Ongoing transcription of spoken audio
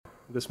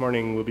This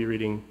morning we'll be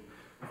reading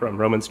from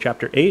Romans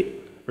chapter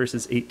 8,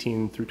 verses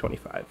 18 through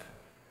 25.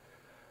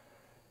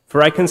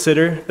 For I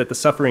consider that the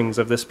sufferings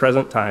of this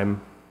present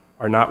time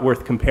are not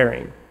worth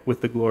comparing with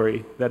the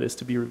glory that is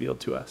to be revealed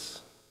to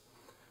us.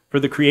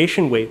 For the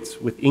creation waits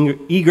with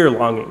eager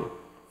longing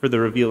for the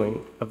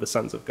revealing of the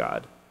sons of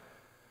God.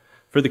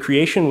 For the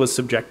creation was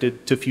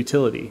subjected to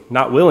futility,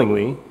 not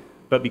willingly,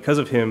 but because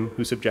of him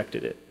who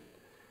subjected it,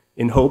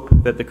 in hope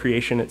that the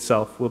creation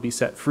itself will be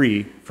set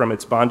free from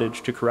its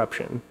bondage to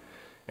corruption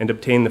and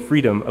obtain the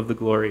freedom of the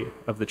glory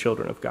of the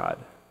children of God.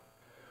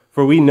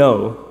 For we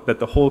know that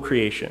the whole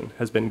creation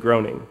has been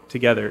groaning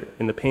together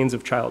in the pains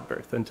of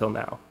childbirth until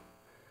now.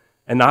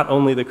 And not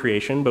only the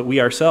creation, but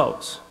we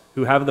ourselves,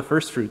 who have the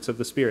first fruits of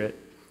the Spirit,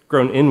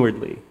 groan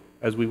inwardly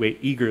as we wait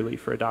eagerly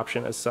for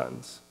adoption as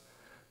sons,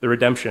 the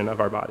redemption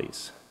of our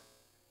bodies.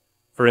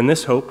 For in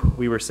this hope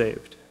we were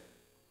saved.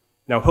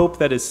 Now hope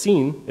that is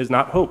seen is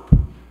not hope,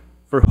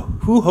 for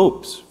who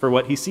hopes for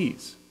what he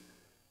sees?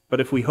 But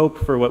if we hope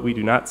for what we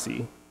do not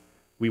see,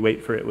 we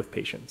wait for it with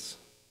patience.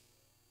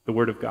 The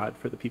word of God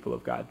for the people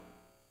of God.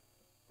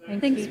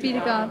 Thanks be to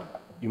God.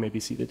 You may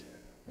be seated.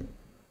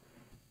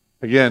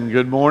 Again,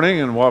 good morning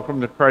and welcome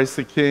to Christ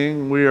the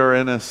King. We are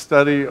in a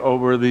study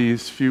over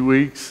these few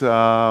weeks,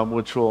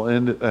 which will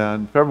end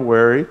in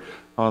February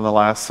on the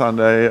last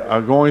Sunday,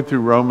 going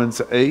through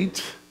Romans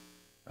 8.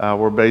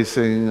 We're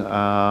basing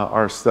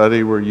our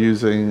study, we're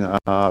using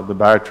the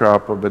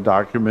backdrop of a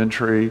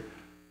documentary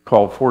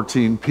called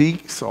 14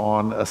 Peaks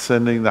on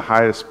ascending the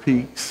highest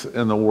peaks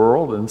in the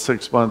world in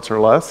 6 months or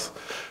less.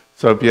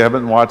 So if you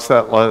haven't watched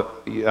that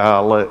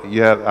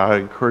yet, I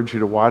encourage you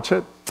to watch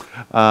it.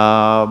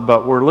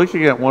 But we're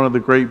looking at one of the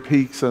great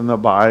peaks in the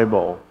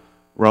Bible,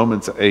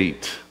 Romans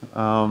 8.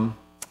 I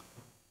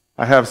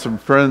have some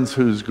friends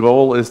whose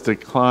goal is to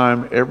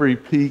climb every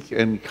peak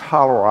in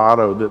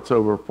Colorado that's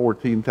over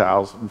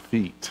 14,000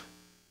 feet.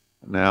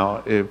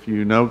 Now, if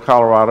you know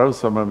Colorado,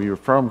 some of you are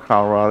from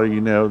Colorado,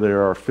 you know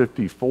there are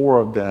 54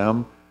 of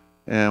them,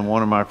 and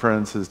one of my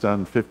friends has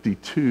done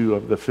 52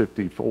 of the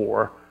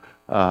 54.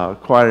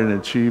 Quite an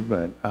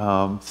achievement.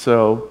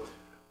 So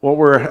what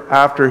we're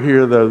after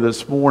here, though,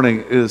 this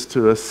morning is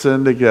to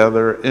ascend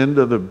together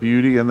into the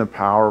beauty and the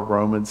power of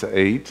Romans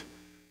 8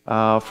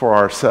 for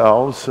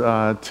ourselves,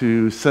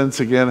 to sense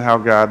again how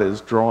God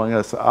is drawing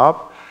us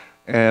up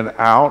and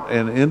out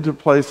and into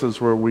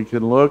places where we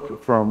can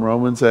look from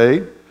Romans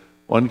 8.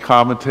 One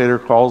commentator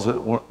calls it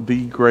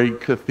the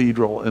great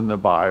cathedral in the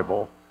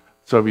Bible.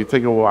 So if you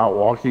think about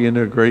walking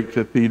into a great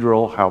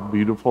cathedral, how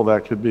beautiful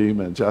that could be,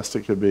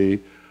 majestic it could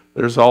be,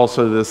 there's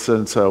also this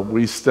sense of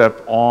we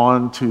step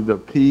on to the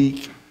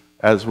peak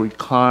as we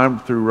climb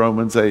through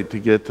Romans 8 to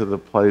get to the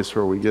place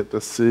where we get to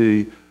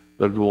see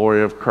the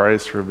glory of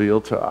Christ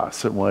revealed to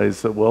us in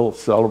ways that we'll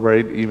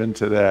celebrate even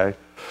today.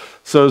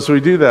 So as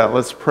we do that,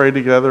 let's pray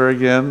together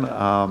again.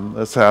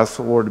 Let's ask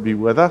the Lord to be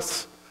with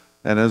us.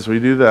 And as we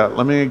do that,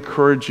 let me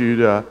encourage you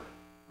to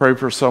pray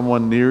for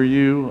someone near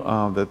you,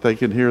 that they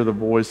can hear the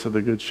voice of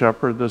the Good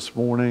Shepherd this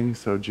morning.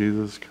 So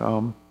Jesus,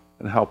 come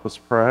and help us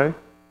pray.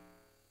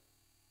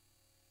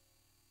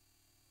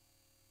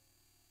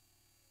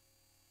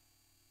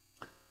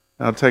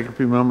 Now take a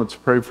few moments to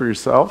pray for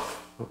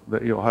yourself,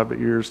 that you'll have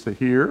ears to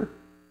hear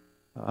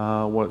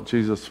what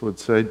Jesus would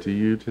say to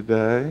you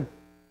today.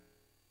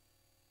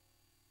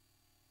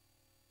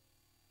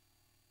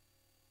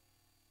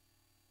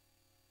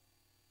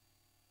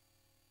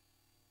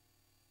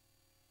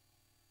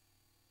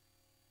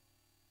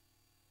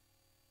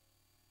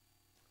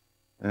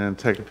 And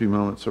take a few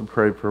moments to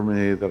pray for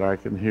me that I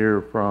can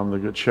hear from the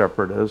Good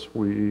Shepherd as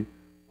we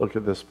look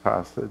at this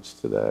passage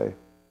today.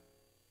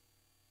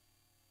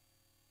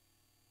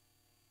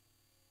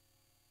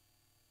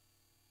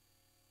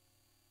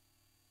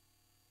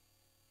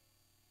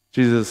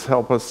 Jesus,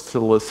 help us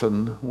to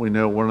listen. We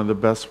know one of the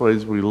best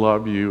ways we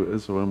love you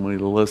is when we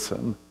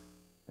listen.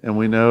 And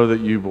we know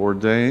that you've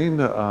ordained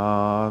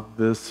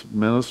this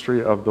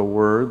ministry of the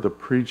word, the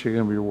preaching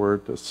of your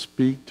word, to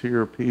speak to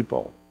your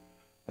people.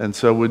 And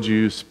so would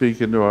you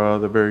speak into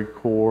the very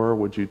core?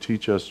 Would you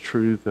teach us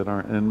truth in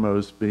our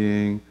inmost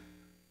being,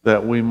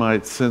 that we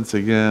might sense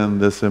again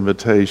this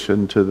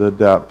invitation to the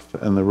depth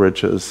and the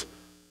riches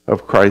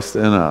of Christ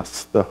in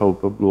us, the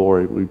hope of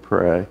glory, we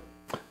pray.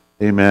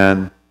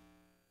 Amen.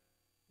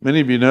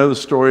 Many of you know the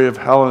story of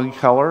Helen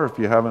Keller. If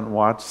you haven't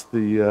watched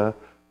The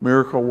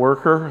Miracle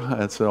Worker,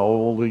 it's an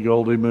oldie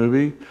goldie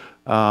movie.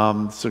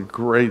 It's a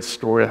great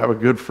story. I have a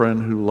good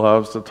friend who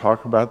loves to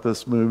talk about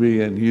this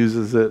movie and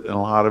uses it in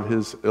a lot of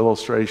his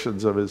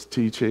illustrations of his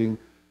teaching.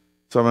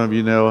 Some of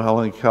you know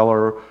Helen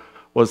Keller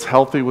was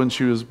healthy when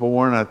she was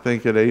born. I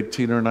think at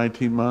 18 or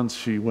 19 months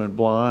she went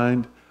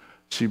blind.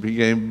 She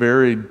became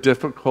very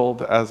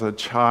difficult as a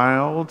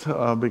child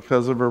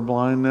because of her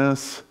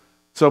blindness.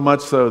 So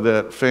much so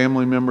that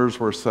family members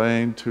were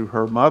saying to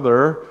her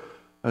mother,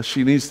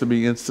 she needs to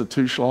be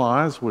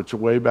institutionalized, which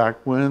way back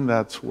when,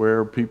 that's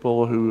where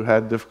people who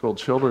had difficult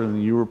children,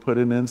 you were put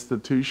in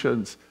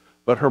institutions.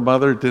 But her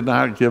mother did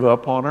not give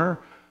up on her.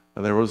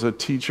 There was a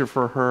teacher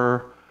for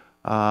her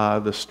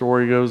The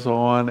story goes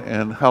on,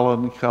 and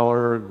Helen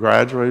Keller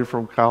graduated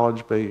from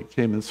college,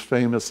 became this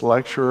famous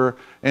lecturer,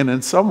 and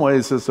in some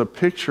ways is a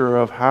picture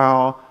of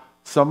how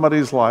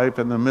somebody's life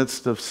in the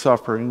midst of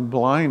suffering,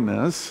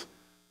 blindness,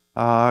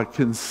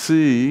 can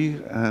see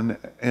and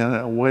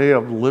a way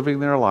of living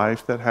their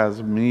life that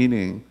has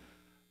meaning.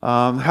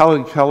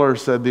 Helen Keller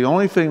said, the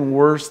only thing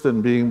worse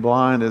than being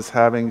blind is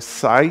having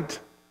sight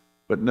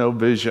but no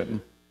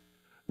vision.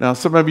 Now,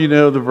 some of you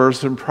know the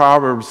verse in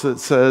Proverbs that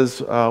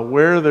says,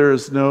 where there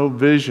is no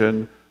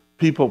vision,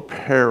 people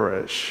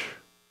perish.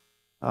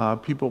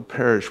 People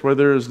perish. Where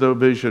there is no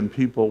vision,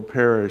 people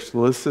perish.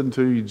 Listen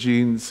to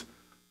Eugene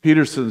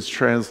Peterson's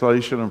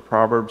translation of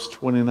Proverbs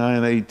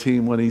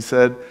 29:18 when he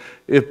said,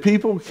 if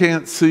people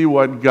can't see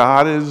what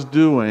God is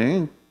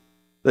doing,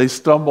 they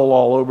stumble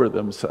all over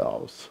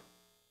themselves.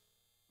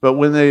 But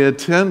when they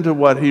attend to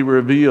what he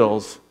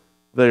reveals,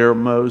 they are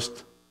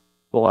most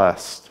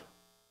blessed.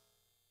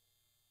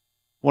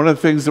 One of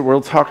the things that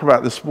we'll talk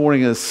about this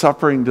morning is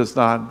suffering does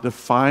not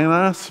define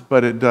us,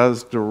 but it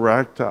does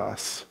direct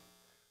us.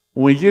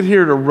 When we get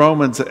here to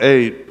Romans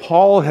 8,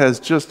 Paul has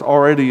just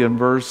already in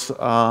verse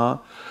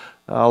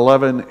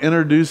 11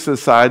 introduced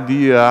this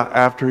idea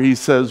after he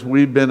says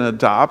we've been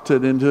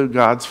adopted into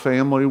God's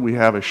family. We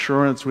have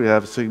assurance, we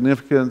have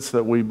significance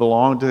that we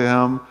belong to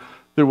him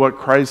through what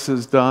Christ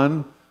has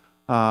done.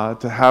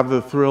 To have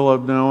the thrill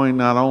of knowing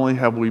not only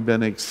have we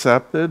been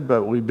accepted,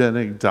 but we've been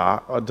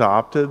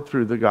adopted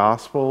through the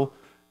gospel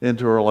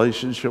into a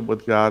relationship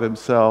with God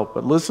himself.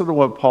 But listen to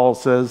what Paul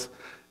says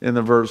in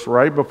the verse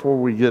right before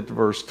we get to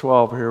verse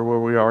 12 here where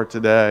we are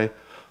today,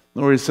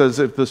 where he says,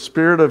 if the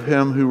spirit of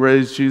him who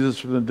raised Jesus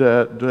from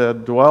the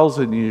dead dwells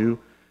in you,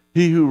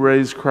 he who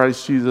raised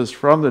Christ Jesus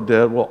from the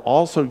dead will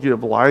also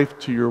give life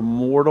to your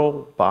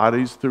mortal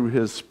bodies through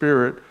his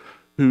spirit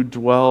who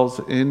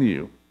dwells in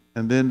you.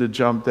 And then to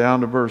jump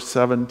down to verse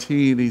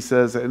 17, he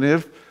says, and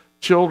if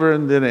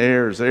children, then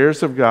heirs,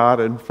 heirs of God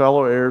and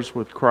fellow heirs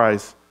with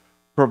Christ,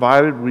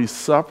 provided we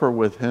suffer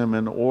with him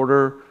in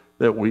order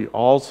that we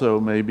also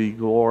may be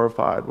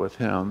glorified with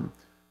him.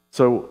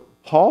 So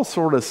Paul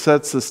sort of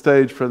sets the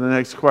stage for the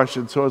next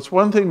question. So it's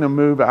one thing to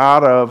move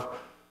out of,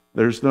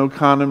 there's no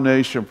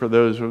condemnation for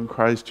those who are in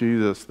Christ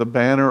Jesus. The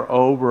banner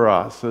over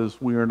us is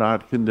we are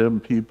not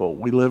condemned people.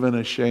 We live in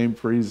a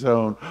shame-free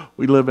zone.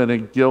 We live in a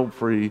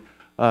guilt-free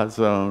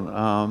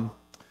zone.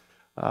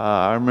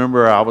 I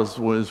remember as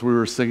we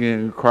were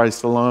singing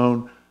Christ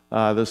Alone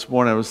this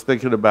morning, I was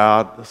thinking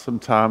about some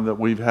time that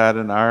we've had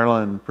in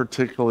Ireland,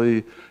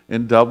 particularly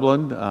in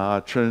Dublin.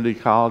 Trinity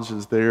College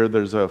is there.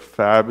 There's a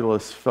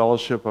fabulous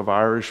fellowship of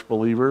Irish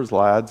believers,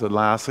 lads and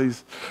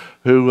lassies,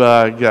 who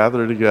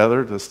gather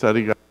together to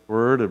study God's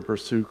Word and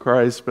pursue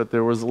Christ. But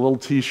there was a little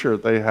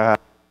T-shirt they had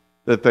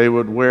that they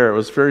would wear. It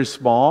was very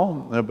small,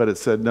 but it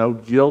said, no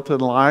guilt in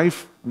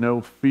life,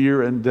 no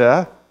fear in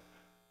death.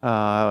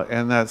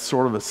 And that's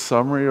sort of a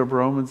summary of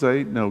Romans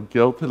 8. No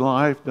guilt in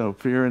life, no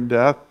fear in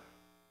death.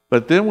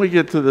 But then we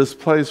get to this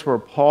place where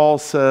Paul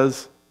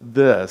says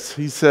this.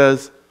 He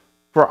says,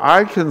 for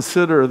I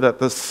consider that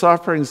the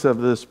sufferings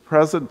of this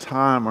present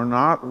time are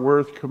not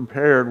worth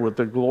compared with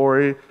the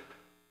glory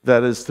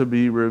that is to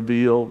be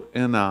revealed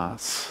in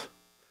us.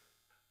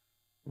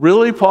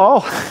 Really,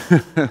 Paul?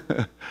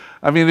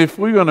 I mean, if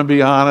we're going to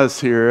be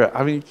honest here,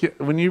 I mean,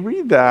 when you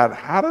read that,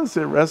 how does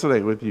it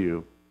resonate with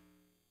you?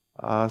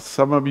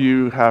 Some of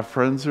you have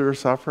friends who are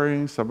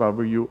suffering. Some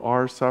of you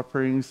are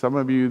suffering. Some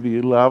of you,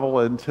 the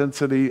level,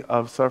 intensity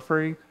of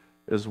suffering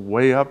is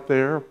way up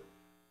there.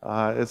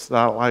 It's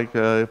not like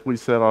if we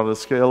said on a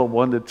scale of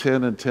 1 to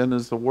 10, and 10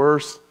 is the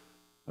worst.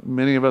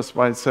 Many of us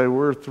might say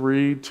we're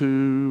 3,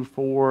 2,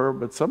 4,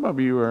 but some of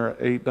you are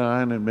 8,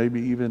 9, and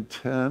maybe even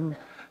 10.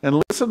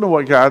 And listen to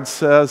what God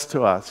says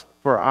to us.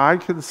 For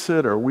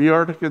we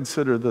are to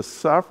consider the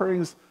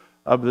sufferings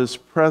of this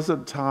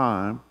present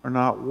time are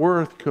not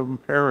worth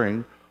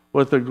comparing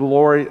with the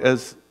glory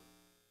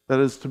that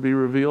is to be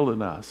revealed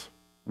in us.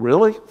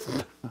 Really?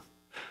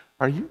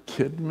 Are you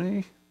kidding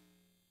me?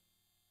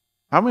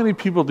 How many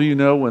people do you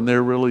know when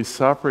they're really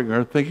suffering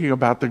are thinking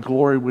about the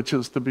glory which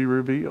is to be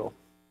revealed?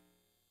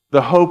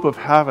 The hope of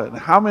heaven.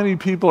 How many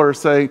people are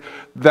saying,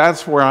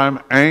 that's where I'm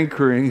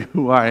anchoring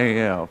who I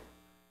am?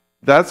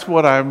 That's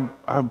what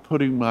I'm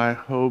putting my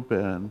hope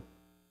in.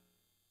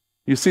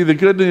 You see, the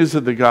good news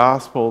of the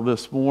gospel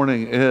this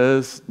morning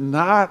is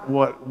not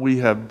what we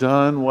have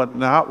done,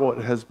 not what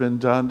has been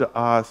done to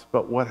us,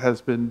 but what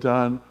has been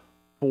done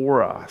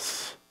for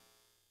us.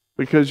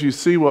 Because you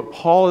see, what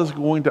Paul is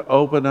going to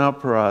open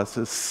up for us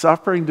is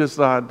suffering does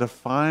not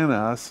define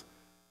us.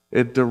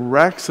 It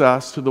directs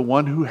us to the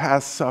one who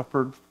has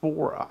suffered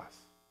for us.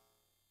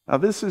 Now,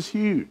 this is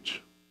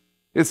huge.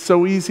 It's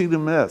so easy to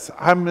miss.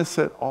 I miss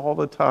it all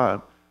the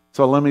time.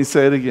 So let me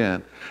say it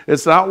again.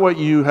 It's not what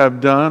you have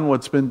done,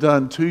 what's been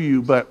done to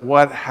you, but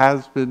what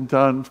has been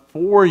done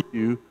for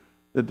you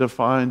that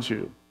defines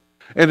you.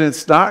 And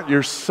it's not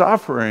your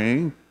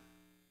suffering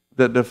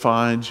that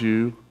defines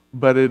you,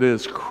 but it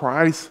is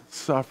Christ's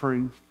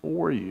suffering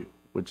for you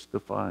which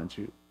defines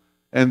you.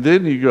 And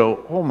then you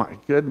go, oh my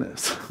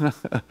goodness.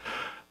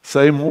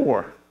 Say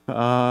more.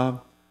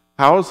 How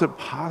is it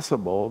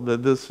possible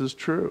that this is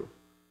true?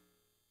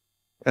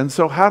 And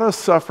so how does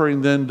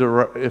suffering then,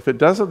 if it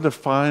doesn't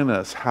define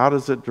us, how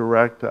does it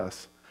direct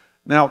us?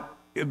 Now,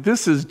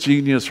 this is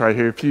genius right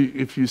here.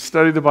 If you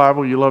study the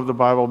Bible, you love the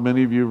Bible,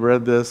 many of you have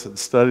read this and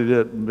studied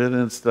it and been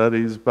in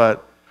studies,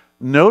 but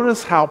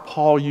notice how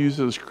Paul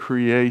uses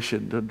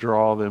creation to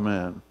draw them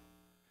in.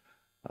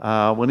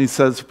 When he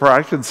says, "For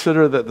I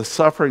consider that the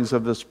sufferings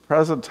of this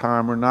present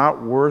time are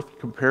not worth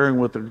comparing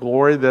with the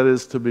glory that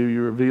is to be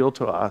revealed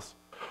to us.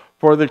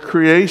 For the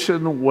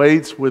creation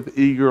waits with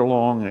eager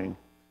longing."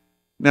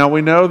 Now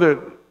we know that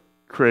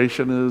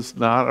creation is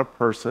not a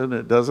person.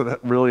 It doesn't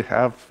really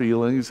have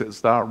feelings.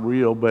 It's not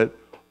real. But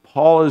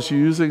Paul is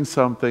using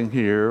something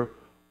here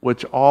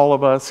which all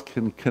of us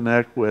can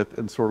connect with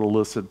and sort of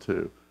listen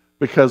to.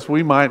 Because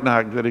we might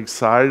not get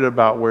excited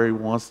about where he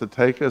wants to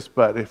take us,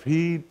 but if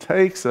he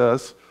takes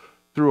us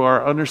through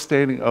our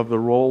understanding of the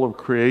role of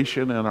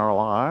creation in our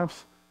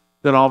lives,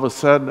 then all of a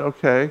sudden,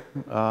 okay,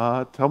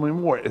 tell me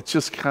more. It's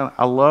just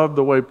I love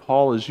the way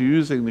Paul is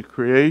using the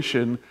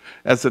creation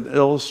as an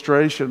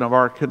illustration of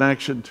our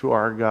connection to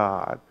our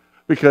God.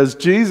 Because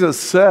Jesus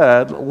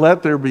said,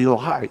 "Let there be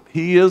light."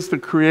 He is the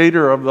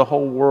creator of the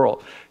whole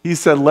world. He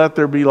said, "Let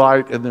there be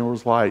light," and there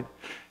was light.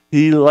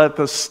 He set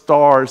the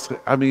stars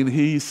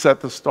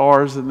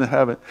in the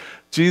heaven.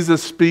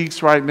 Jesus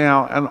speaks right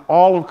now, and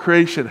all of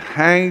creation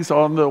hangs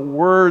on the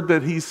word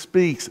that he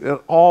speaks.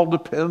 It all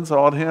depends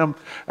on him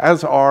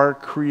as our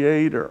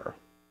creator.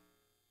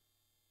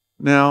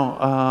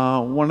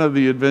 Now, one of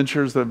the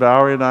adventures that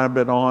Valerie and I have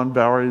been on,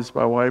 Valerie is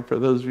my wife, for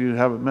those of you who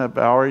haven't met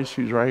Valerie,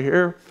 she's right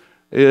here,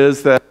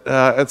 is that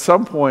at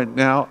some point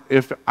now,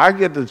 if I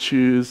get to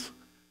choose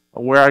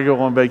where I go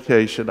on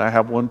vacation, I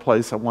have one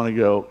place I want to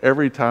go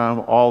every time,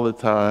 all the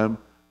time.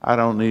 I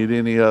don't need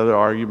any other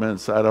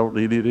arguments. I don't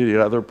need any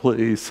other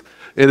pleas.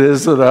 It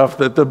is enough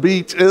that the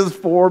beach is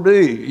for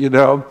me,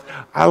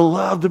 I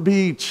love the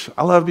beach.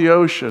 I love the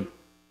ocean.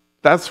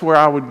 That's where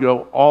I would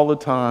go all the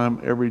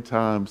time, every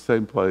time,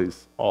 same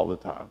place, all the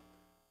time.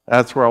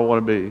 That's where I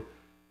want to be.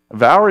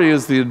 Valerie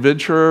is the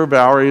adventurer.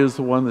 Valerie is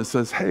the one that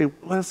says, "Hey,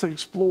 let's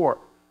explore.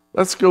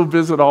 Let's go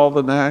visit all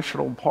the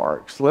national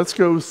parks. Let's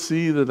go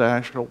see the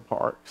national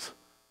parks."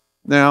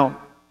 Now,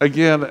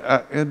 again,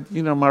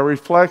 my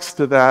reflex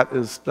to that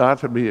is not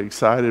to be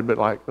excited, but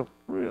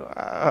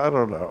I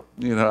don't know.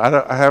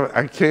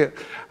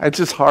 It's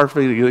just hard for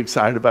me to get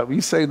excited about. When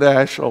you say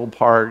national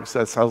parks,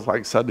 that sounds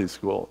like Sunday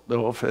school.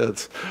 No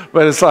offense.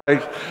 But it's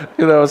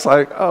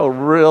oh,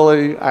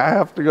 really? I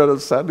have to go to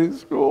Sunday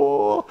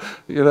school?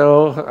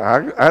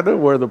 I know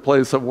where the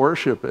place of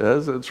worship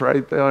is. It's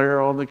right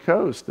there on the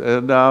coast.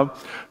 And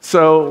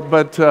so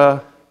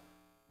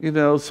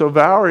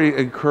Valerie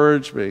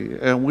encouraged me,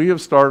 and we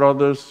have started on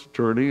this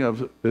journey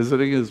of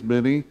visiting as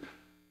many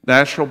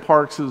national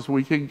parks as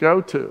we can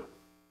go to.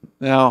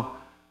 Now,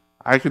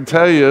 I can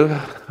tell you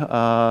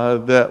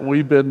that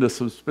we've been to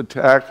some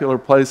spectacular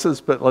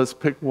places, but let's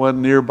pick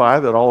one nearby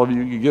that all of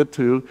you can get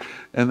to,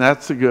 and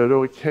that's to go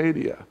to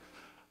Acadia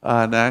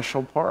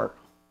National Park.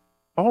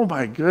 Oh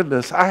my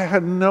goodness, I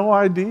had no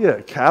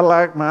idea.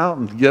 Cadillac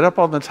Mountain, get up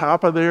on the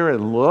top of there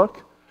and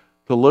look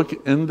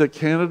into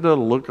Canada,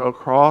 look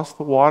across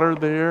the water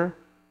there.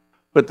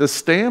 But to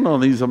stand on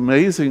these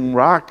amazing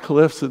rock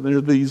cliffs, and there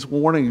are these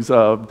warnings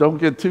of don't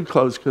get too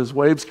close because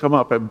waves come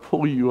up and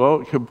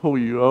can pull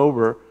you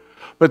over.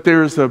 But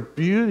there's a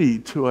beauty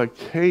to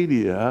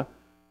Acadia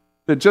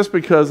that just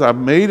because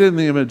I'm made in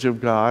the image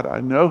of God,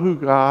 I know who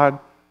God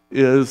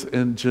is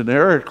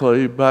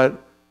generically,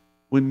 but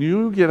when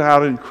you get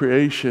out in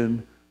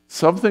creation,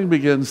 something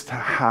begins to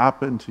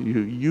happen to you.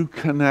 You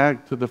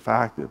connect to the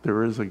fact that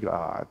there is a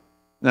God.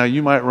 Now,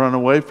 you might run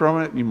away from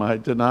it, you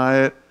might deny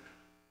it,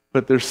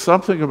 but there's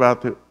something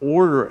about the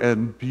order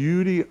and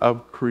beauty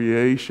of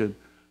creation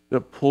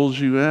that pulls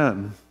you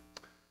in.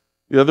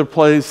 The other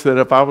place that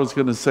if I was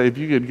going to say, if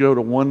you could go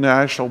to one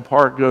national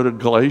park, go to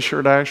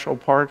Glacier National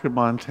Park in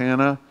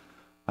Montana.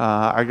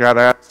 I got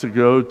asked to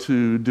go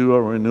to do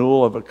a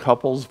renewal of a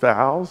couple's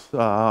vows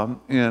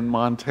in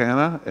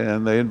Montana,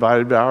 and they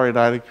invited Valerie and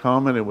I to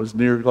come, and it was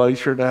near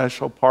Glacier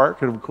National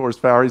Park. And of course,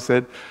 Valerie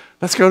said,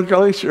 "Let's go to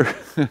Glacier."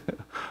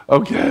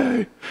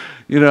 Okay.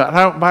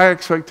 My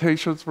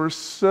expectations were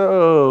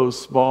so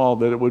small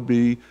that it would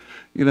be,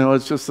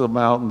 it's just the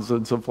mountains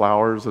and some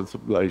flowers and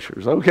some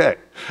glaciers. Okay.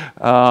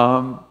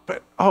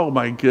 But oh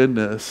my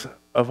goodness,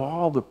 of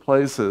all the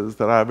places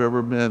that I've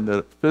ever been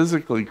that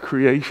physically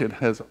creation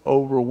has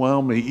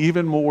overwhelmed me,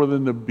 even more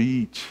than the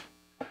beach,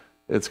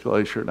 it's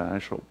Glacier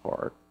National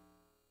Park.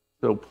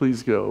 So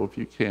please go if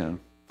you can.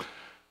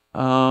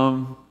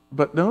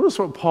 But notice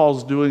what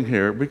Paul's doing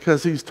here,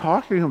 because he's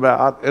talking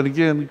about, and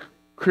again,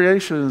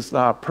 creation is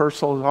not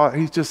personal.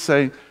 He's just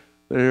saying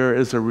there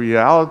is a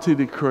reality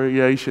to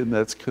creation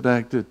that's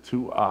connected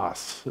to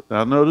us.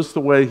 Now notice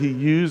the way he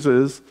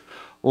uses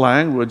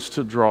language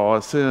to draw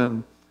us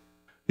in.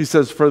 He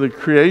says, "For the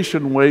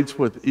creation waits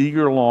with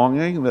eager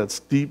longing," that's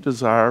deep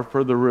desire,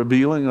 "for the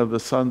revealing of the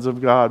sons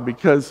of God,"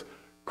 because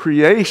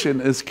creation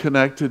is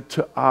connected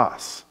to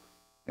us.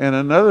 And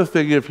another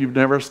thing, if you've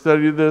never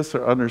studied this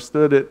or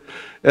understood it,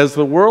 as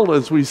the world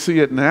as we see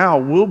it now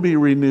will be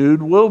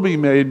renewed, will be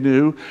made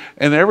new,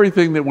 and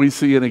everything that we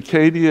see in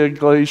Acadia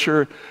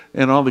Glacier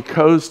and on the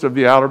coast of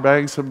the Outer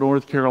Banks of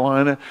North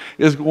Carolina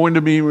is going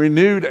to be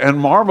renewed and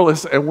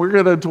marvelous, and we're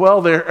going to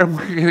dwell there, and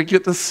we're going to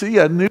get to see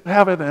a new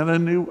heaven and a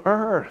new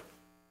earth.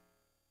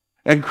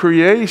 And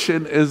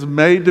creation is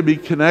made to be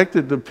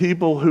connected to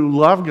people who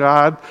love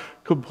God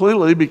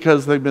completely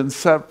because they've been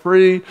set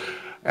free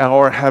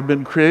or have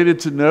been created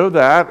to know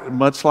that,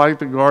 much like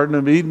the Garden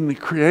of Eden. The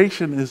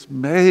creation is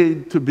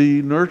made to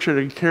be nurtured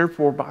and cared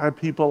for by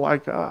people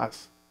like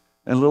us.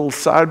 And a little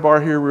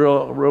sidebar here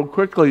real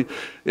quickly.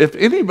 If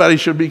anybody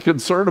should be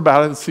concerned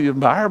about it, it's the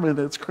environment,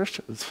 it's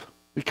Christians.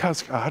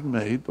 Because God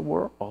made the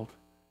world.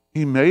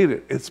 He made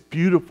it. It's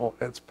beautiful.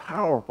 It's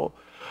powerful.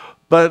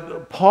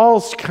 But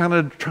Paul's kind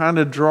of trying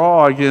to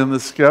draw, again, the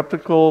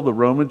skeptical, the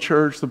Roman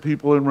church, the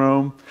people in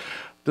Rome,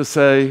 to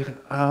say,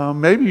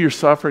 maybe your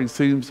suffering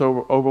seems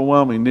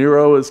overwhelming.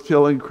 Nero is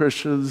killing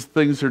Christians.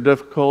 Things are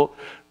difficult.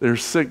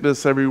 There's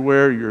sickness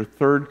everywhere. You're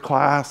third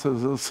class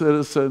as a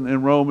citizen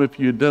in Rome if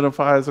you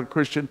identify as a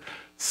Christian.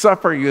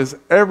 Suffering is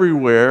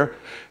everywhere.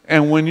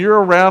 And when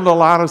you're around a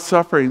lot of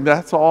suffering,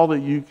 that's all that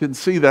you can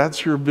see.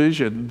 That's your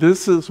vision.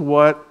 This is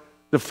what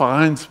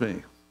defines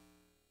me.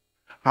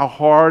 How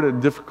hard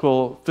and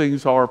difficult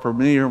things are for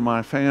me or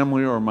my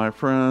family or my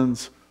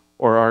friends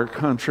or our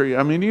country.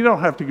 I mean, you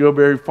don't have to go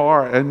very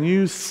far, and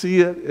you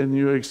see it and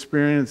you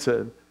experience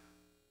it.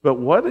 But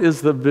what is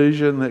the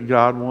vision that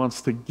God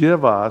wants to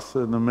give us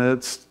in the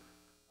midst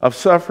of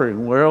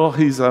suffering? Well,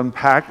 he's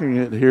unpacking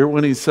it here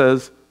when he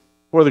says,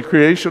 "For the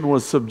creation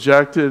was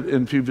subjected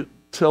in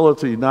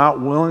futility,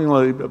 not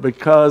willingly, but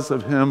because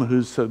of him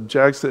who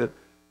subjects it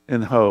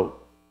in hope."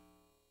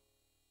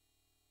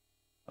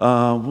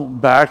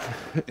 Back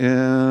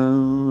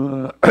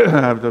in, I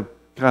have to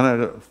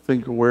kind of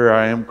think of where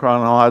I am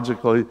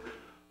chronologically,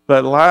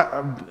 but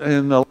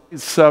in the late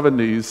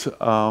 70s,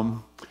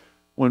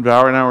 when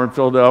Valerie and I were in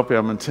Philadelphia,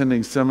 I'm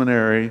attending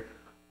seminary,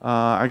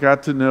 I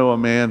got to know a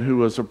man who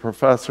was a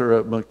professor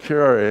at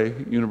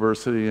Makerere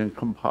University in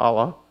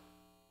Kampala,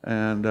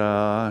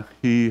 and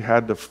he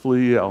had to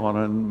flee on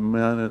a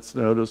minute's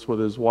notice with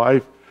his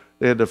wife.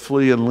 They had to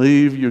flee and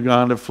leave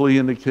Uganda, flee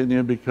into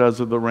Kenya because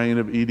of the reign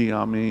of Idi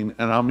Amin.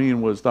 And Amin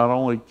was not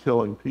only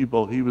killing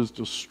people, he was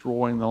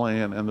destroying the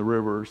land and the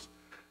rivers.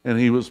 And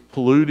he was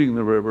polluting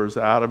the rivers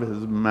out of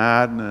his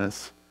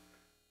madness.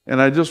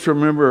 And I just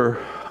remember,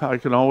 I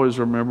can always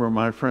remember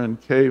my friend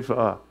Cave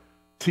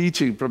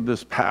teaching from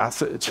this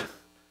passage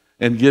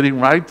and getting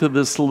right to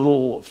this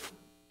little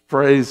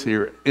phrase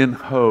here, in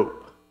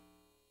hope.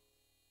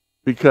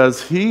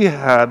 Because he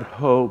had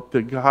hope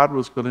that God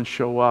was going to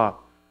show up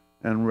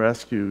and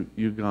rescue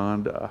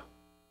Uganda.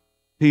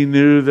 He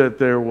knew that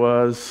there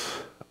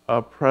was a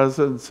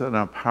presence and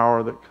a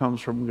power that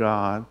comes from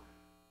God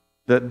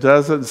that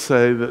doesn't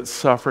say that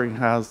suffering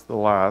has the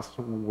last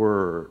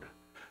word,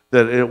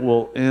 that it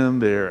will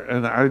end there.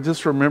 And I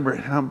just remember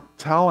him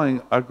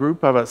telling a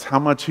group of us how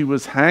much he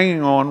was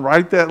hanging on,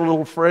 right that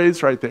little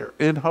phrase right there,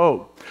 in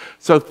hope.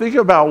 So think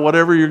about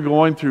whatever you're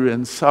going through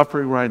in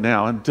suffering right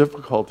now, and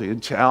difficulty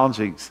and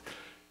challengings.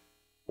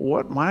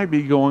 What might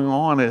be going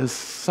on is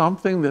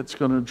something that's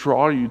going to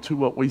draw you to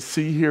what we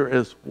see here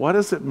is, what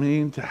does it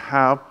mean to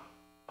have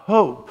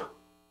hope?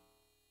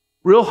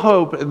 Real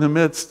hope in the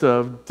midst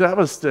of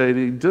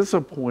devastating,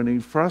 disappointing,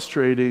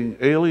 frustrating,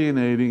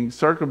 alienating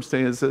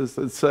circumstances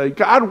that say,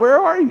 God, where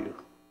are you?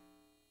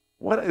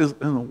 What is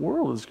in the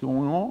world is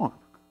going on?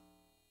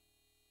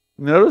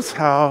 Notice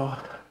how,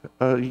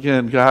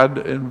 again, God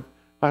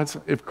invites,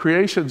 if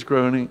creation's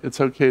groaning, it's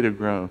okay to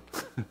groan.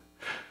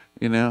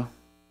 You know?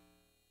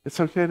 It's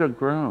okay to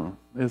groan.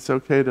 It's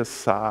okay to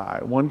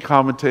sigh. One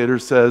commentator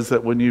says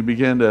that when you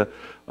begin to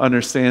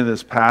understand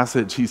this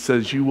passage, he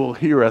says you will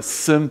hear a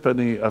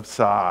symphony of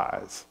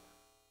sighs.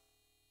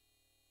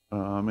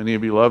 Many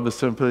of you love the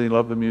symphony,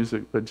 love the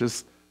music, but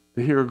just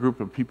to hear a group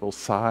of people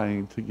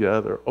sighing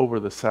together over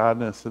the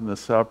sadness and the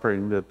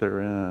suffering that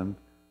they're in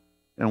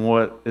and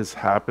what is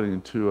happening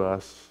to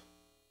us.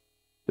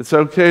 It's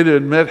okay to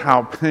admit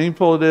how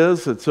painful it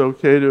is. It's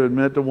okay to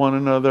admit to one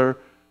another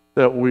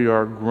that we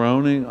are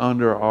groaning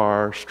under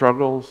our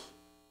struggles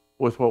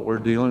with what we're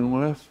dealing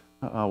with,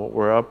 what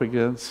we're up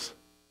against.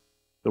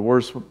 The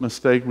worst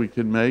mistake we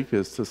can make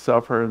is to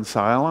suffer in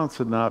silence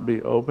and not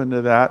be open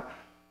to that.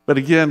 But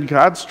again,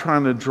 God's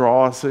trying to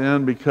draw us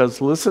in,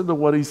 because listen to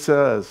what he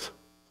says.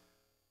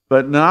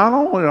 But not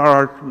only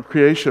our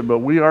creation, but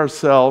we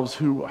ourselves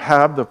who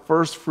have the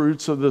first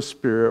fruits of the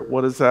Spirit.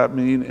 What does that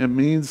mean? It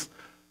means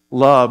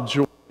love,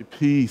 joy,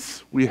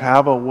 peace. We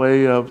have a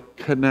way of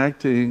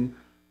connecting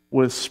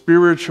with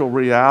spiritual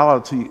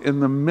reality in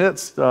the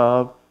midst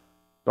of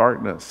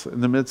darkness, in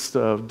the midst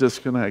of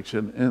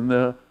disconnection, in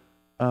the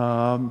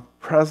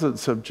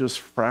presence of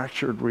just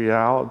fractured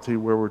reality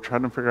where we're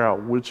trying to figure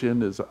out which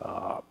end is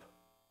up.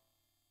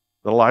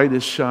 The light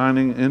is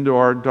shining into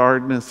our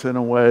darkness in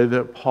a way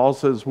that Paul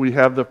says we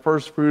have the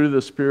first fruit of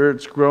the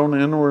Spirit, grown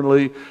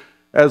inwardly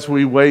as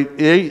we wait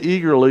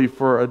eagerly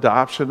for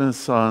adoption as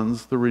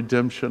sons, the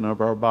redemption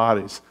of our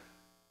bodies.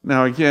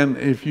 Now again,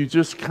 if you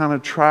just kind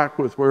of track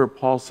with where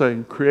Paul's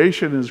saying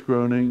creation is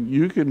groaning,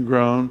 you can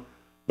groan,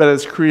 but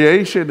as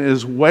creation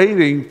is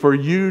waiting for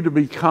you to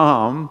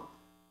become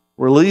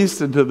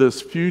released into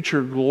this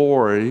future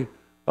glory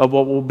of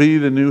what will be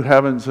the new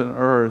heavens and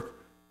earth,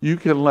 you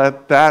can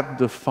let that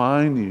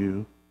define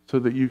you so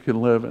that you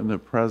can live in the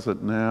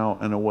present now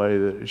in a way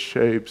that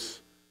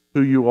shapes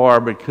who you are,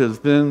 because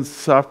then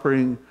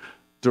suffering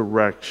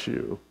directs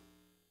you.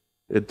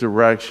 It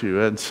directs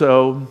you. And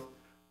so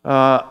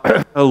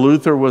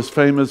Luther was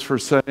famous for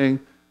saying,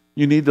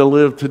 you need to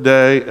live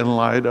today in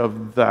light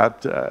of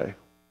that day.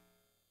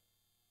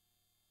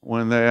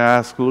 When they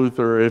asked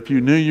Luther, if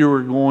you knew you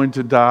were going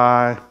to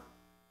die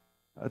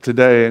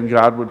today and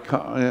God would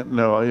come,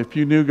 no, if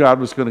you knew God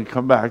was going to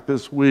come back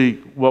this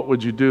week, what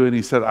would you do? And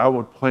he said, I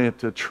would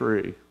plant a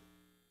tree.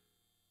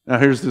 Now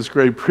here's this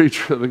great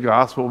preacher of the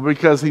gospel.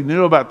 Because he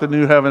knew about the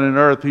new heaven and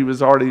earth, he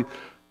was already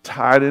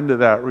tied into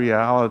that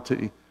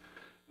reality.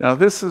 Now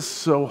this is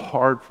so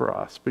hard for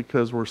us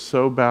because we're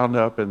so bound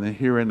up in the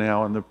here and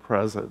now and the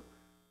present.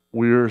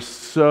 We're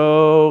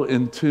so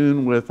in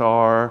tune with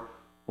our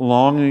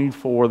longing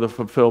for the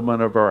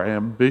fulfillment of our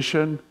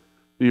ambition,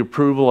 the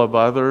approval of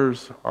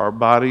others, our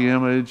body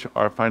image,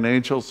 our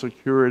financial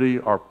security,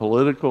 our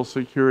political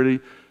security.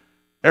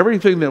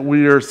 Everything that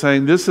we are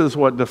saying, this is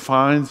what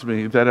defines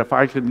me, that if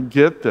I can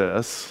get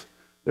this,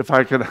 if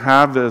I can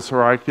have this,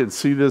 or I can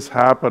see this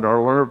happen,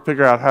 or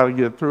figure out how to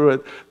get through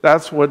it,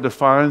 that's what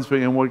defines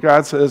me. And what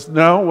God says,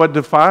 no, what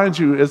defines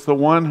you is the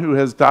one who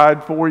has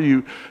died for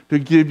you to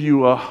give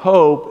you a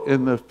hope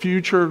in the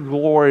future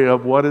glory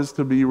of what is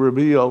to be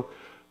revealed.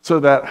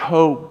 So that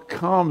hope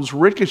comes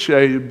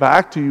ricocheted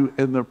back to you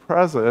in the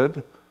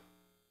present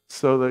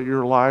so that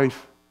your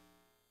life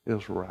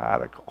is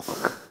radical.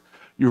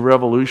 You're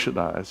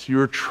revolutionized.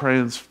 You're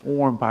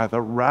transformed by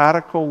the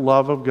radical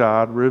love of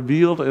God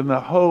revealed in the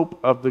hope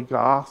of the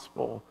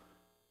gospel.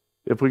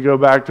 If we go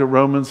back to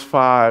Romans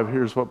 5,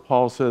 here's what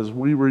Paul says,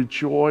 we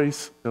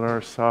rejoice in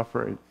our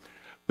suffering.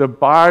 The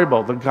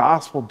Bible, the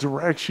gospel,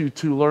 directs you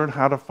to learn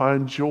how to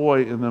find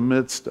joy in the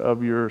midst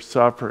of your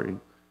suffering.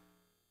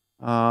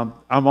 I'm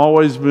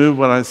always moved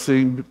when I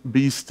sing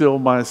Be Still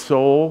My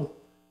Soul,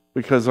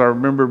 because I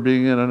remember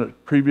being in a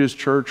previous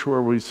church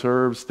where we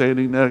served,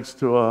 standing next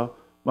to a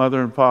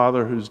mother and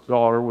father whose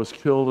daughter was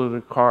killed in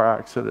a car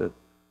accident.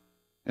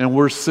 And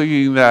we're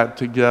singing that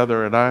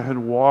together, and I had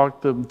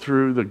walked them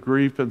through the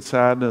grief and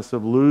sadness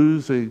of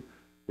losing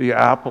the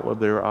apple of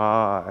their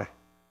eye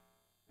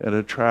in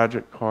a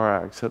tragic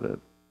car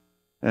accident.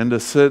 And to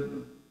sit,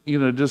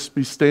 just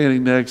be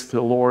standing next to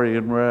Lori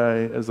and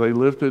Ray as they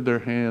lifted their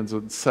hands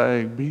and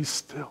sang, Be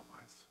Still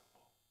My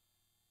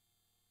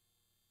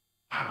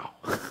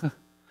Soul.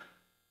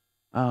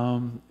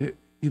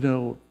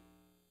 Wow.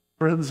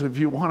 Friends, if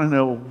you want to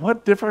know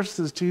what difference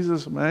does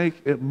Jesus make,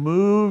 it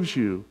moves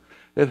you.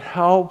 It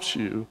helps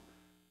you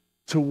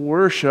to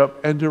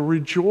worship and to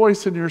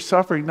rejoice in your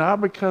suffering,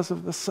 not because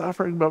of the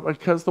suffering, but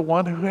because the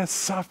one who has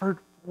suffered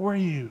for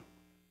you,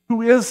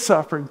 who is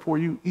suffering for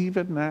you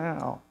even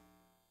now.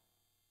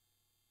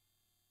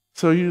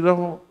 So you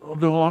no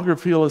longer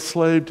feel a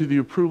slave to the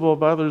approval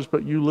of others,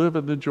 but you live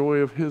in the joy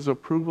of his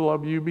approval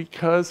of you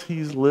because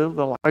he's lived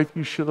the life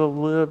you should have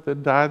lived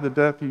and died the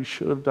death you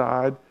should have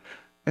died.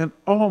 And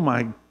oh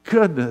my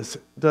goodness,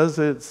 does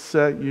it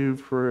set you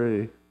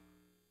free.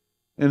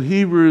 In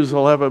Hebrews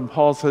 11,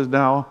 Paul says,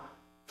 now,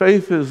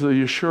 faith is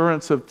the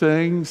assurance of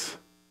things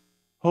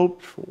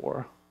hoped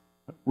for.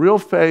 Real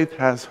faith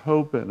has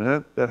hope in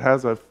it that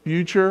has a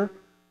future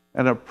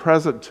and a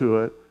present to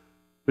it,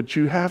 but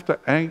you have to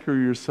anchor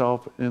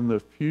yourself in the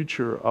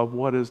future of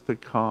what is to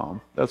come.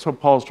 That's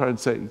what Paul's trying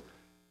to say.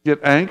 Get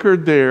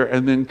anchored there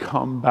and then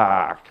come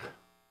back.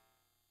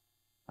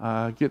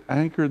 Get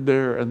anchored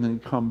there and then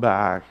come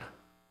back.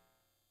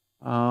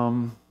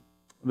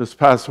 This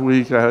past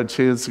week, I had a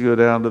chance to go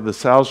down to the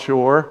South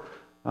Shore,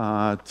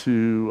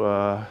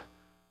 to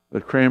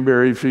the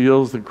cranberry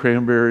fields, the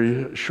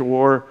cranberry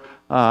shore,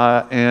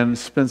 and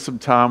spend some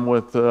time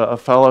with a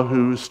fellow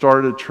who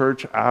started a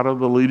church out of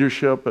the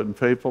leadership and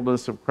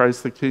faithfulness of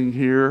Christ the King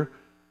here.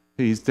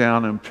 He's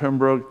down in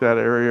Pembroke, that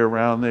area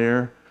around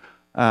there.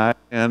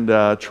 And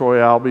Troy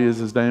Albee is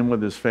his name,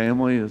 with his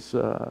family, his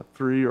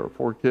 3 or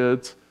 4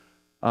 kids.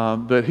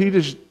 But he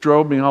just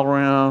drove me all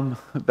around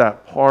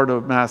that part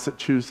of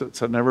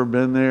Massachusetts. I'd never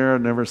been there,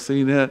 I'd never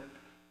seen it.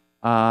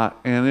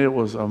 And it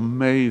was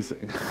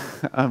amazing.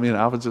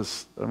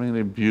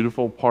 a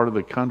beautiful part of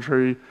the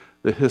country,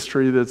 the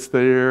history that's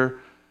there.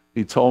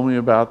 He told me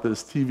about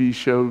this TV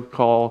show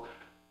called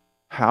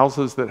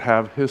Houses That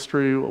Have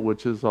History,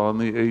 which is on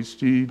the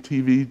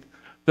HGTV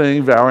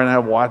thing. Valerie and I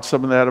have watched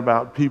some of that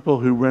about people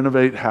who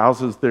renovate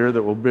houses there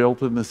that were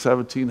built in the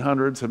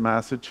 1700s in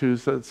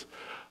Massachusetts.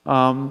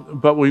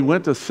 But we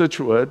went to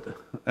Scituate,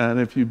 and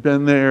if you've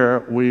been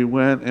there, we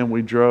went and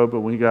we drove,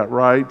 and we got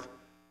right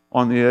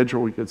on the edge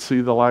where we could see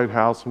the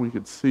lighthouse, and we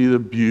could see the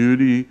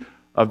beauty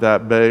of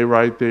that bay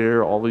right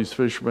there, all these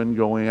fishermen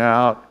going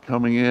out,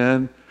 coming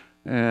in,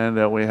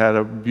 And we had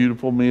a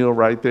beautiful meal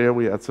right there.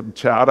 We had some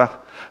chowder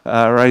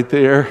right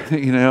there,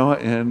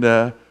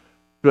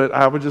 but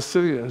I was just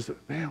sitting there, I said,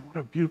 man, what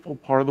a beautiful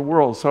part of the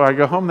world. So I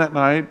go home that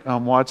night,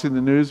 I'm watching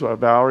the news while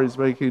Valerie's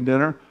making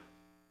dinner,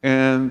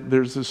 and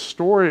there's this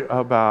story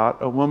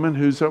about a woman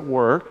who's at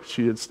work.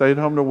 She had stayed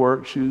home to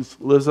work. She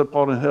lives up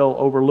on a hill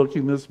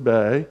overlooking this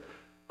bay.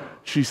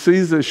 She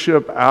sees a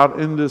ship out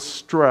in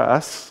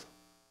distress,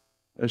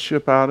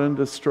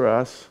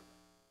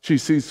 She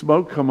sees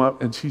smoke come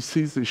up, and she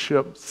sees the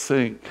ship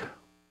sink.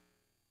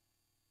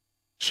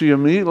 She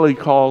immediately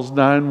calls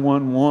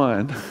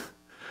 911,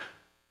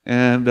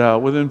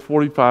 and within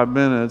 45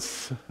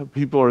 minutes,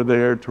 people are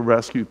there to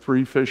rescue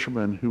 3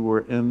 fishermen who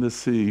were in the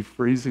sea,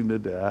 freezing to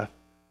death.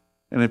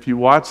 And if you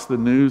watch the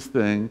news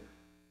thing,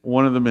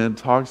 one of the men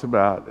talks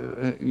about,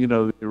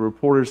 the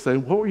reporters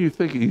saying, what were you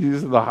thinking?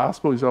 He's in the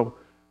hospital. He's like,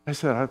 I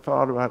said, I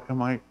thought about,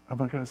 am I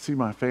going to see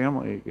my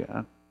family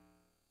again?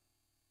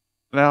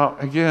 Now,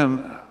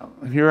 again,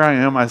 here I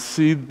am. I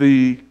see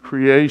the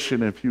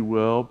creation, if you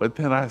will, but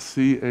then I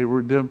see a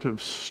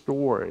redemptive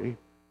story.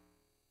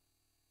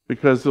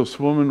 Because this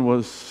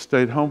woman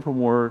stayed home from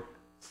work,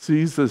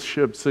 sees the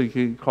ship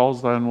sinking,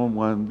 calls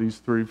 911, these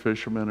 3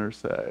 fishermen are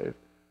saved.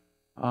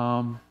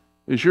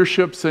 Is your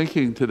ship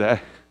sinking today?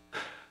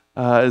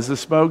 Is the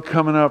smoke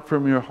coming up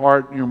from your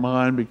heart and your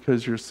mind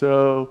because you're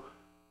so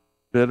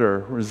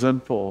bitter,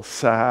 resentful,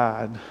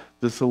 sad,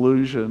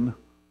 disillusioned?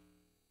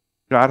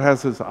 God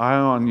has his eye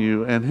on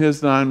you, and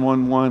his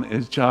 911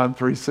 is John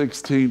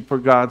 3:16. For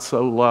God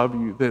so loved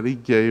you that he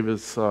gave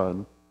his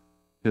son,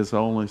 his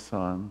only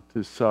son,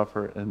 to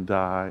suffer and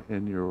die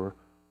in your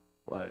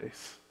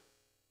place.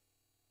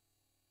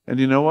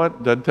 And you know what?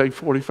 It doesn't take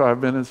 45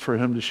 minutes for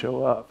him to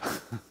show up.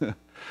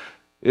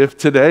 If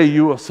today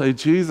you will say,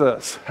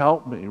 Jesus,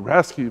 help me,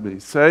 rescue me,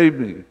 save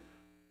me,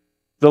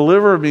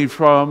 deliver me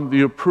from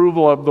the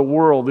approval of the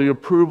world, the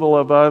approval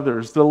of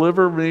others,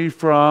 deliver me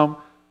from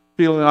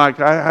feeling like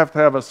I have to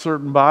have a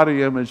certain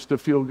body image to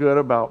feel good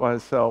about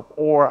myself,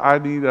 or I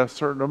need a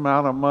certain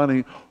amount of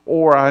money,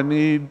 or I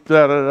need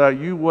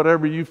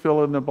whatever you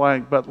fill in the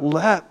blank, but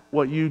let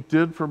what you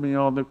did for me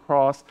on the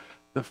cross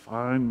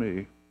define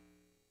me.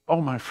 Oh,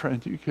 my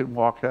friend, you can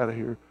walk out of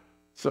here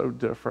so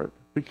different,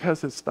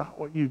 because it's not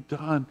what you've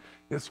done,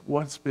 it's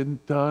what's been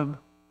done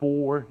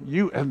for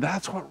you. And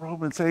that's what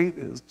Romans 8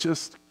 is.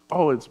 Just,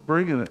 it's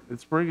bringing it.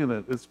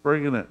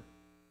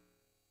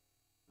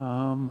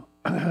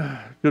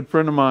 Good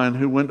friend of mine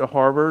who went to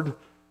Harvard,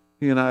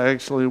 he and I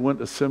actually went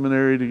to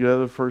seminary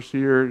together, first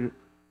year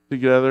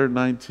together,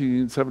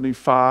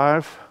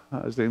 1975.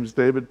 His name is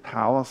David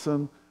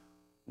Pallison.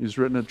 He's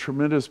written a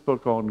tremendous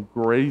book on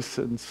grace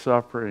and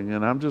suffering.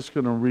 And I'm just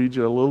going to read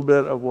you a little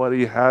bit of what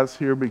he has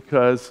here,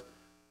 because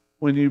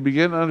when you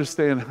begin to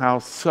understand how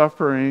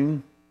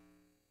suffering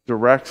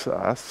directs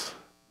us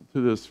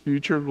to this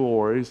future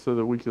glory so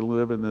that we can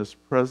live in this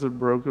present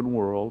broken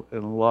world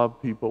and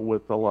love people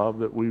with the love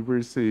that we've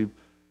received,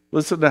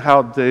 listen to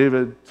how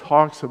David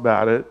talks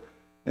about it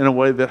in a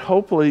way that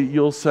hopefully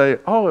you'll say,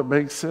 oh, it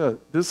makes sense.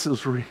 This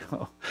is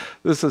real.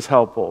 This is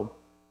helpful.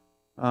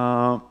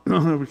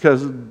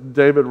 Because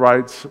David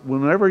writes,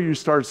 whenever you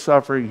start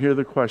suffering, here are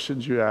the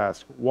questions you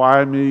ask.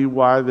 Why me?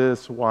 Why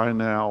this? Why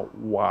now?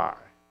 Why?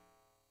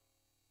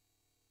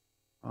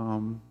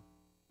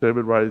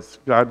 David writes,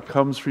 God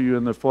comes for you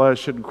in the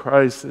flesh in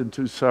Christ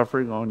into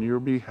suffering on your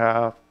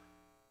behalf.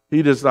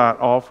 He does not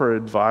offer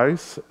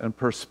advice and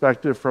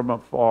perspective from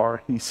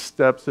afar. He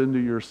steps into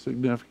your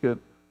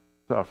significant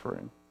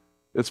suffering.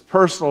 It's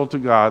personal to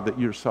God that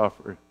you're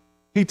suffering.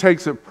 He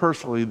takes it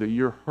personally that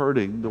you're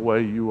hurting the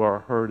way you are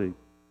hurting.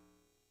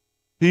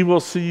 He will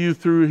see you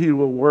through. He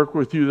will work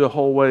with you the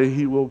whole way.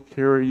 He will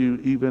carry you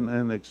even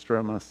in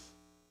extremis.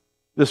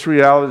 This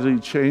reality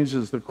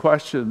changes the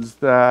questions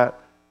that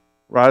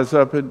rise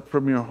up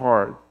from your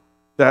heart.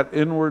 That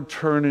inward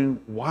turning,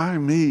 why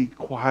me,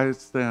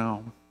 quiets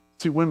down.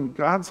 See, when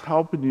God's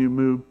helping you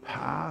move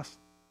past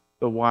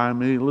the why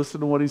me,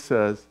 listen to what he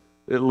says.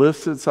 It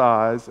lifts its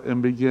eyes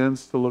and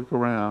begins to look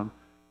around.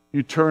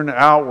 You turn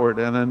outward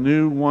and a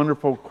new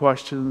wonderful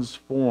questions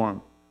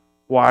form.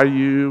 Why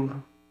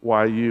you?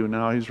 Why you?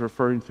 Now he's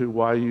referring to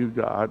why you,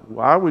 God.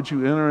 Why would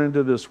you enter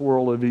into this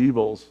world of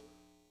evils?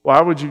 Why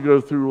would you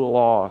go through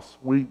loss,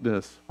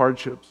 weakness,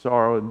 hardship,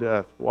 sorrow, and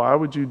death? Why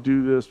would you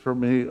do this for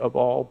me of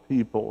all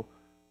people?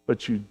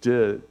 But you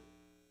did.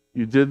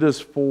 You did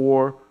this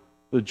for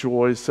the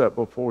joy set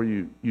before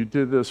you. You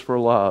did this for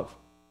love.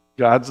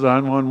 God's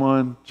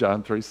 911,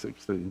 John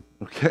 3:16.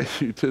 Okay,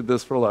 you did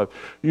this for love.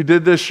 You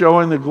did this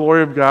showing the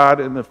glory of God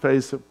in the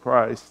face of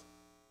Christ.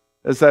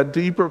 As that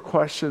deeper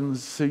question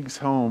sinks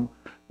home,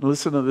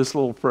 listen to this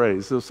little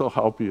phrase. This will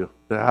help you.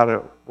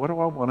 What do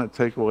I want to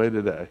take away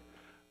today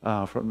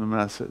from the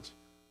message?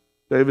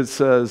 David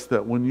says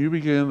that when you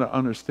begin to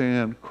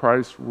understand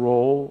Christ's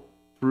role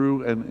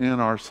through and in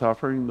our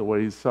suffering, the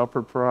way he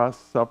suffered for us,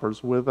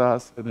 suffers with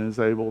us, and is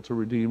able to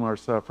redeem our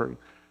suffering.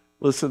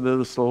 Listen to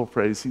this little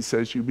phrase. He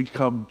says, you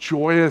become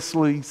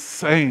joyously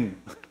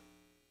sane.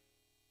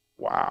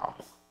 Wow.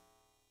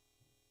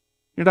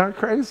 You're not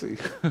crazy.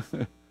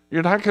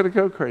 You're not going to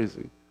go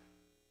crazy.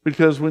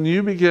 Because when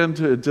you begin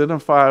to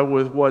identify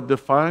with what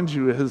defines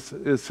you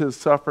is his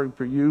suffering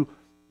for you,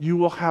 you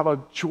will have a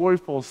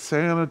joyful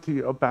sanity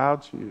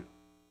about you.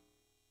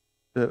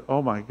 That,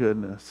 oh my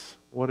goodness,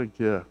 what a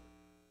gift.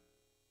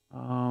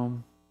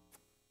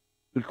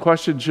 The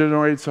question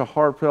generates a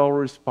heartfelt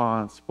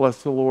response.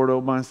 Bless the Lord, O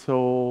my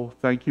soul.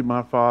 Thank you,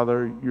 my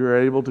Father. You're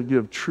able to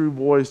give true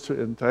voice to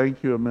and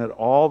thank you amid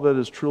all that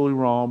is truly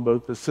wrong,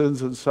 both the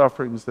sins and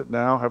sufferings that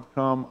now have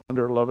come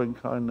under loving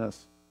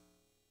kindness.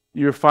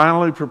 You're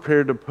finally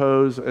prepared to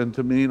pose and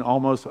to mean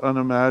almost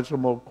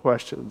unimaginable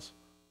questions.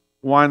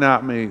 Why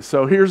not me?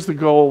 So here's the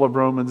goal of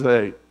Romans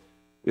 8,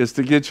 is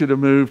to get you to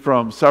move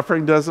from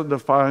suffering doesn't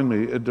define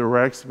me, it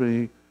directs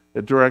me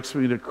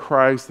to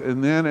Christ,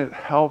 and then it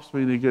helps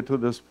me to get to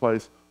this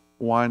place,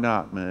 why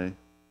not me?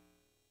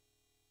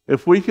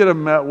 If we could have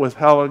met with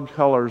Helen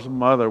Keller's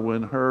mother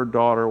when her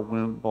daughter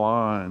went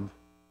blind,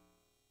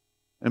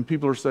 and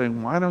people are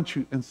saying, why don't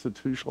you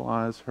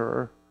institutionalize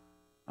her?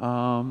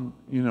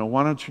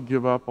 Why don't you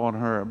give up on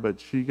her?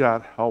 But she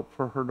got help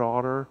for her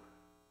daughter.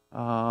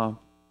 God,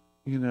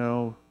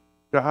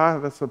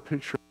 that's a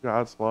picture of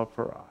God's love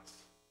for us.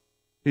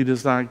 He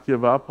does not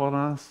give up on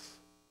us,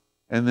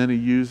 and then he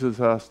uses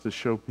us to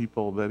show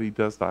people that he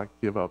does not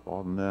give up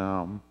on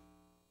them.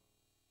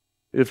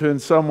 If in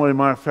some way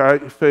my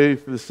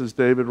faith, this is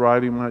David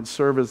writing, might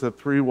serve as a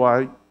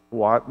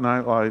 3-watt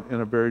nightlight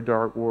in a very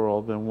dark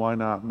world, then why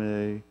not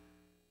me?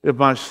 If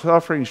my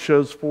suffering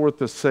shows forth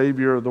the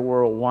Savior of the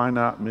world, why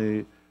not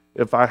me?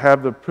 If I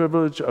have the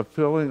privilege of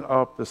filling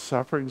up the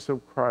sufferings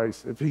of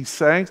Christ, if he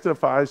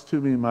sanctifies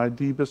to me my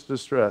deepest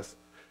distress,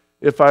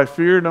 if I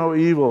fear no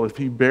evil, if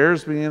he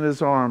bears me in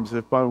his arms,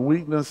 if my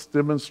weakness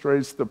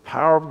demonstrates the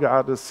power of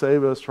God to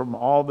save us from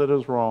all that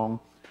is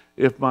wrong,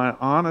 if my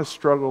honest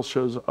struggle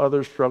shows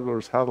other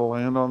strugglers how to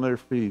land on their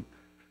feet,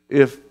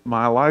 if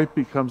my life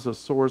becomes a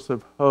source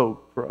of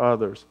hope for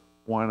others,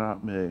 why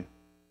not me?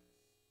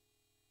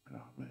 Why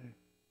not me?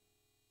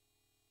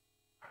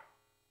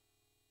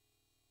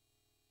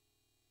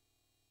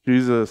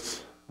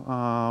 Jesus,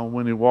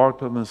 when he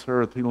walked on this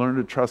earth, he learned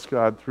to trust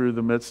God through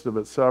the midst of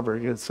its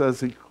suffering. It says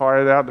he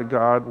cried out to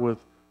God with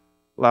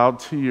loud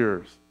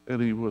tears,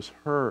 and he was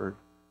heard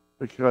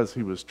because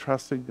he was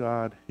trusting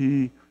God.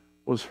 He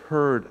was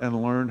heard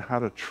and learned how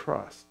to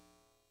trust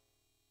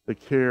the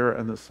care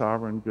and the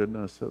sovereign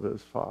goodness of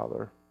his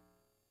Father,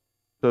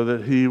 so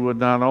that he would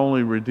not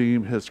only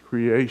redeem his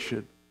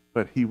creation,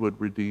 but he would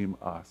redeem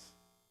us.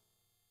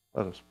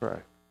 Let us pray.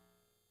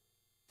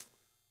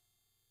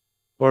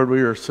 Lord,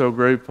 we are so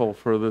grateful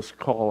for this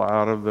call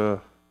out of the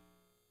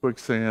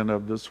quicksand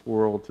of this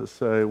world to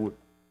say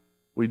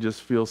we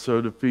just feel so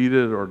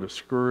defeated or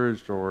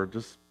discouraged or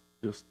just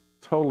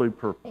totally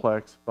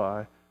perplexed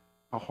by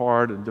how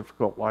hard and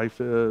difficult life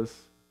is.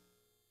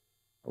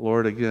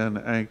 Lord, again,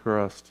 anchor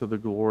us to the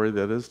glory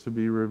that is to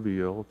be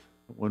revealed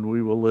when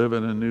we will live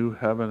in a new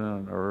heaven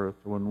and earth,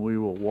 when we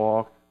will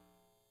walk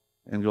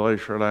in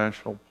Glacier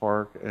National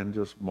Park and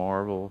just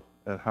marvel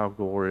at how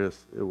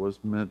glorious it was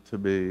meant to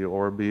be,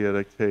 or be at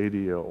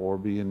Acadia, or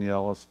be in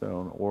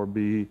Yellowstone, or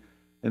be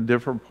in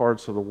different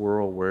parts of the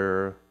world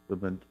where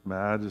the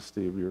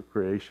majesty of your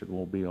creation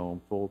will be on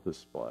full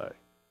display.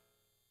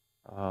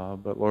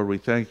 But Lord, we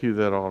thank you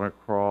that on a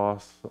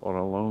cross, on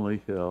a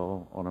lonely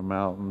hill, on a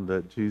mountain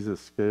that Jesus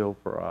scaled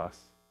for us,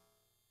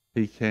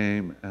 he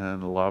came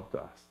and loved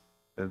us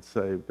and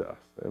saved us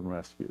and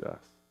rescued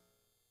us.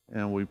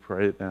 And we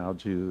pray now,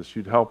 Jesus,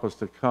 you'd help us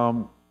to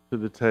come to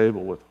the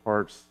table with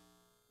hearts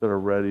that are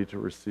ready to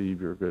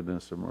receive your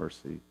goodness and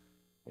mercy.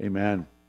 Amen.